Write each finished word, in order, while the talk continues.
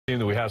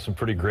That we have some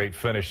pretty great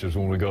finishes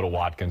when we go to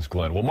Watkins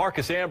Glen. Well,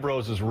 Marcus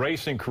Ambrose's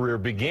racing career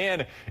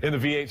began in the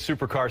V8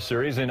 Supercar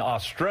Series in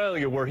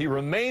Australia, where he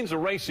remains a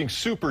racing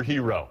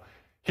superhero.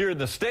 Here in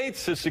the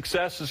States, his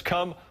success has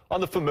come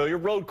on the familiar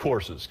road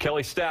courses.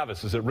 Kelli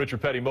Stavast is at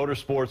Richard Petty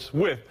Motorsports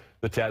with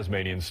the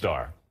Tasmanian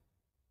Star.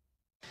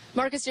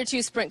 Marcus, your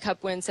 2 Sprint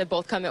Cup wins have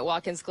both come at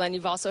Watkins Glen.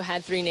 You've also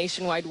had 3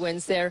 nationwide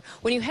wins there.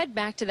 When you head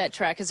back to that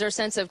track, is there a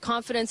sense of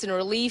confidence and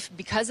relief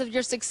because of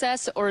your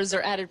success, or is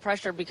there added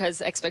pressure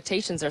because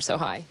expectations are so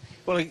high?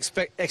 Well,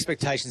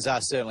 expectations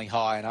are certainly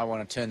high, and I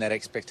want to turn that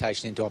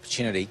expectation into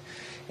opportunity.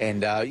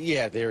 And,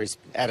 yeah, there is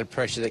added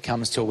pressure that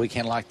comes to a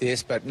weekend like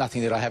this, but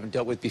nothing that I haven't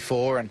dealt with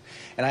before. And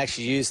I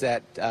actually use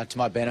that to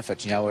my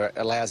benefit, you know, where it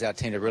allows our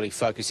team to really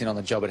focus in on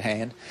the job at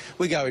hand.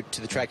 We go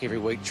to the track every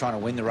week trying to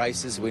win the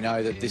races. We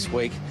know that this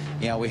week,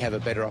 you know, we have a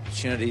better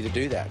opportunity to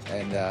do that.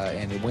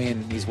 And the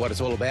win is what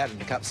it's all about in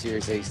the Cup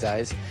Series these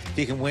days. If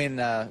you can win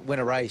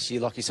a race,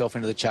 you lock yourself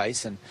into the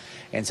chase.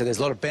 And so there's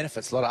a lot of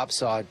benefits, a lot of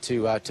upside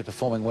to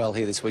performing well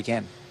here this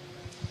weekend.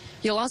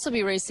 You'll also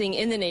be racing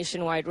in the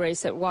nationwide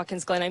race at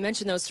Watkins Glen. I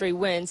mentioned those 3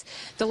 wins.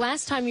 The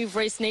last time you've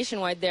raced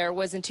nationwide there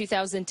was in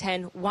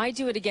 2010. Why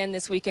do it again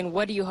this weekend?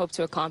 What do you hope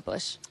to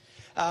accomplish?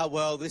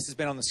 Well, this has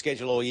been on the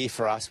schedule all year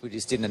for us. We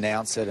just didn't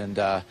announce it,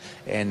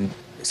 and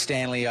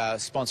Stanley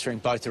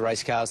sponsoring both the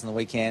race cars on the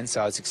weekend,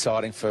 so it's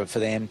exciting for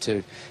them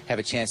to have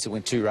a chance to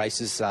win 2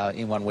 races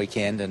in one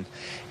weekend.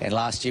 And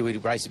last year we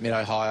raced at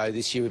Mid-Ohio.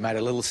 This year we made it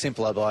a little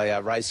simpler by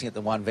racing at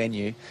the one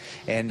venue,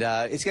 and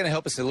it's going to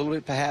help us a little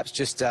bit perhaps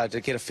just to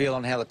get a feel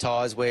on how the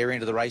tyres wear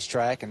into the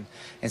racetrack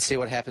and see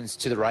what happens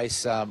to the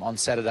race on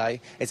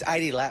Saturday. It's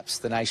 80 laps,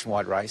 the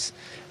nationwide race,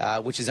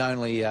 which is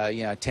only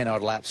 10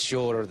 odd laps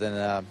shorter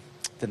than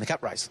the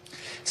Cup race.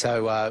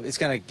 So it's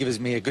going to give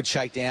me a good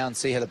shakedown,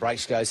 see how the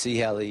brakes go, see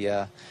how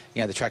the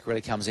the track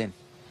really comes in.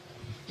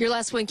 Your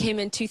last win came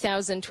in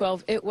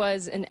 2012. It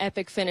was an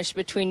epic finish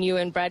between you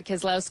and Brad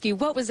Keselowski.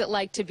 What was it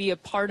like to be a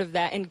part of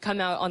that and come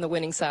out on the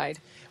winning side?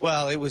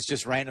 Well, it was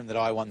just random that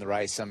I won the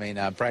race. I mean,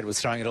 Brad was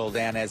throwing it all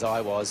down as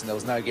I was, and there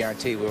was no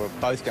guarantee we were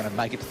both going to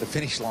make it to the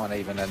finish line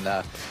even.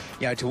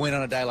 And, to win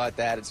on a day like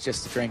that, it's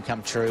just a dream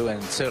come true,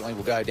 and certainly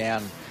will go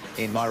down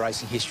in my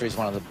racing history is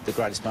one of the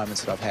greatest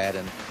moments that I've had.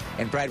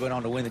 And Brad went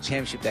on to win the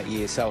championship that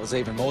year, so it was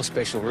even more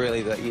special,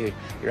 really, that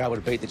you're able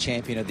to beat the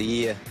champion of the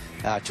year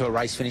to a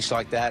race finish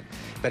like that.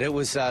 But it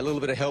was a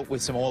little bit of help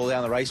with some oil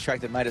down the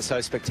racetrack that made it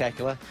so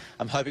spectacular.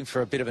 I'm hoping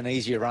for a bit of an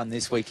easier run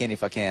this weekend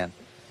if I can.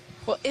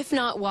 Well, if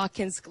not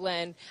Watkins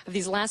Glen, of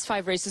these last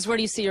 5 races, where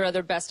do you see your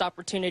other best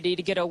opportunity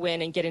to get a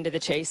win and get into the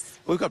chase?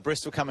 We've got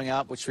Bristol coming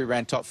up, which we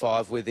ran top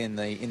 5 with in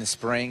the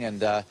spring,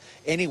 and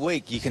any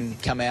week you can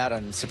come out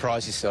and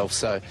surprise yourself.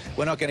 So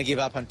we're not going to give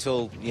up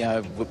until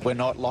we're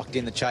not locked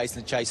in the chase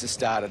and the chase has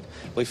started.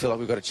 We feel like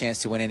we've got a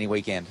chance to win any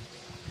weekend.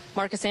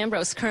 Marcus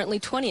Ambrose currently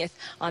 20th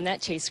on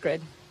that chase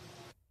grid.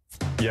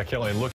 Yeah, Kelly, look.